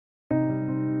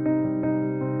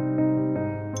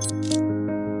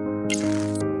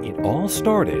all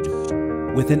started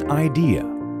with an idea.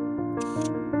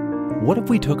 What if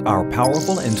we took our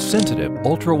powerful and sensitive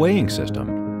ultra weighing system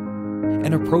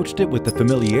and approached it with the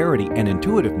familiarity and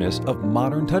intuitiveness of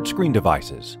modern touchscreen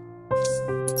devices?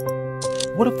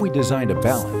 What if we designed a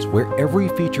balance where every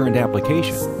feature and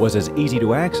application was as easy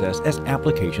to access as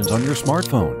applications on your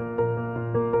smartphone?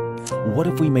 What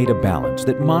if we made a balance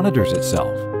that monitors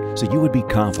itself so you would be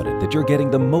confident that you're getting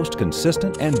the most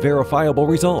consistent and verifiable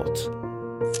results?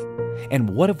 And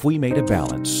what if we made a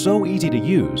balance so easy to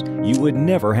use you would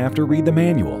never have to read the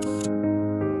manual?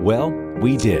 Well,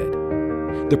 we did.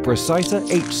 The Precisa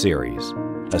H Series,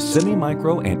 a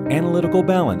semi-micro and analytical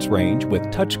balance range with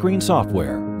touchscreen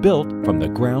software built from the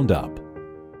ground up.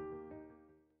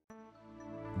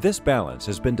 This balance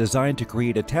has been designed to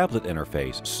create a tablet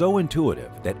interface so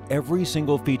intuitive that every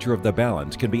single feature of the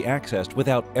balance can be accessed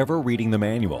without ever reading the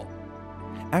manual.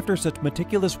 After such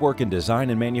meticulous work in design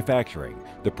and manufacturing,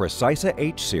 the Precisa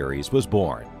H Series was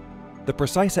born. The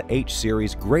Precisa H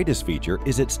Series' greatest feature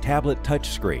is its tablet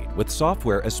touchscreen with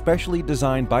software especially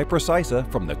designed by Precisa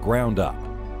from the ground up.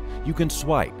 You can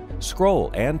swipe,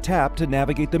 scroll, and tap to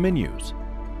navigate the menus.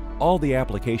 All the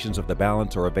applications of the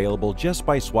balance are available just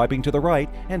by swiping to the right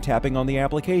and tapping on the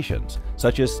applications,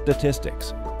 such as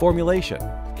statistics, formulation,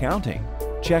 counting,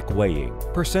 check weighing,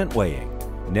 percent weighing,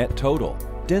 net total,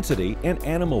 density, and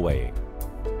animal weighing.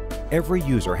 Every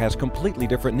user has completely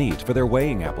different needs for their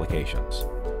weighing applications.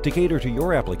 To cater to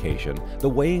your application, the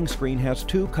weighing screen has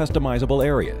two customizable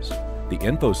areas, the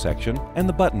info section and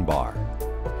the button bar.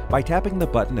 By tapping the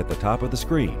button at the top of the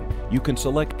screen, you can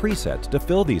select presets to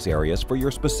fill these areas for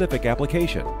your specific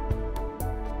application.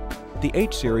 The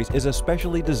H Series is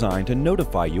especially designed to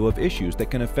notify you of issues that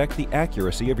can affect the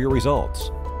accuracy of your results.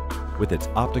 With its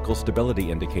optical stability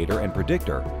indicator and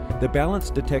predictor, the balance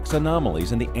detects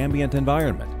anomalies in the ambient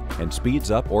environment and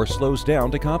speeds up or slows down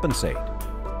to compensate.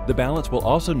 The balance will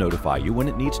also notify you when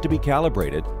it needs to be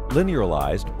calibrated,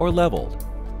 linearized, or leveled.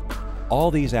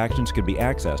 All these actions can be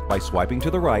accessed by swiping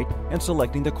to the right and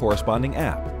selecting the corresponding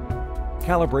app.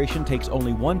 Calibration takes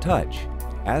only one touch,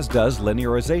 as does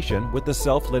linearization with the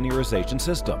self-linearization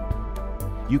system.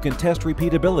 You can test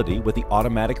repeatability with the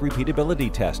Automatic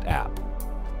Repeatability Test app.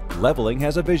 Leveling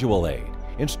has a visual aid,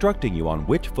 instructing you on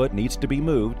which foot needs to be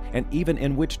moved and even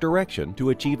in which direction to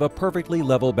achieve a perfectly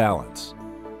level balance.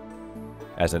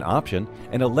 As an option,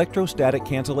 an electrostatic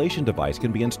cancellation device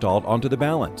can be installed onto the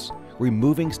balance,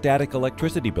 removing static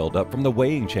electricity buildup from the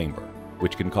weighing chamber,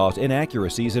 which can cause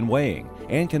inaccuracies in weighing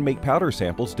and can make powder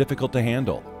samples difficult to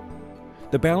handle.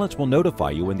 The balance will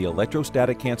notify you when the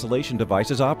electrostatic cancellation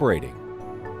device is operating.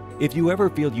 If you ever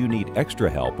feel you need extra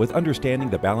help with understanding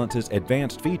the balance's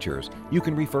advanced features, you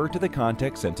can refer to the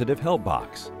context-sensitive help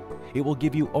box. It will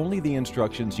give you only the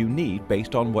instructions you need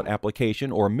based on what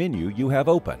application or menu you have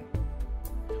open.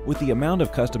 With the amount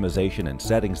of customization and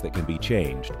settings that can be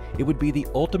changed, it would be the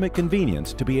ultimate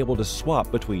convenience to be able to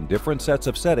swap between different sets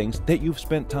of settings that you've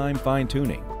spent time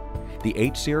fine-tuning. The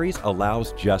H Series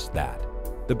allows just that.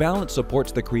 The balance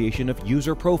supports the creation of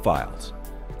user profiles.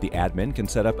 The admin can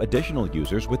set up additional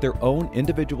users with their own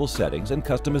individual settings and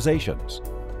customizations.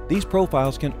 These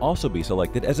profiles can also be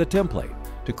selected as a template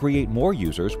to create more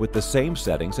users with the same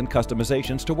settings and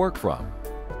customizations to work from.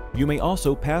 You may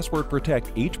also password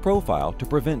protect each profile to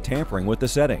prevent tampering with the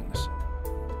settings.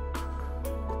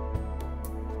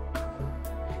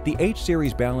 The H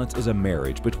Series balance is a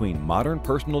marriage between modern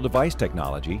personal device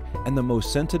technology and the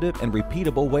most sensitive and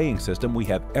repeatable weighing system we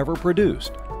have ever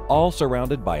produced, all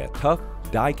surrounded by a tough,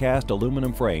 die-cast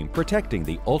aluminum frame protecting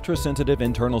the ultra-sensitive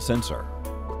internal sensor.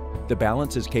 The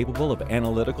balance is capable of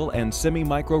analytical and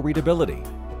semi-micro readability.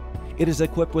 It is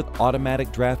equipped with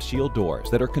automatic draft shield doors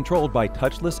that are controlled by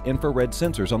touchless infrared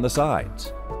sensors on the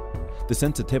sides. The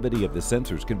sensitivity of the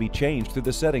sensors can be changed through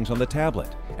the settings on the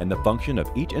tablet, and the function of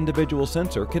each individual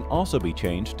sensor can also be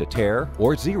changed to tare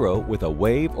or zero with a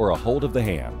wave or a hold of the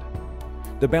hand.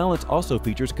 The balance also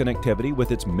features connectivity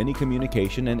with its many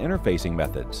communication and interfacing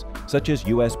methods, such as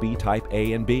USB Type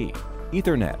A and B,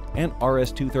 Ethernet, and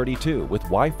RS-232 with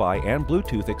Wi-Fi and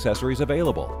Bluetooth accessories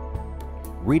available.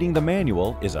 Reading the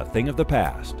manual is a thing of the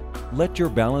past. Let your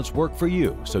balance work for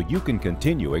you so you can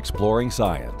continue exploring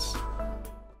science.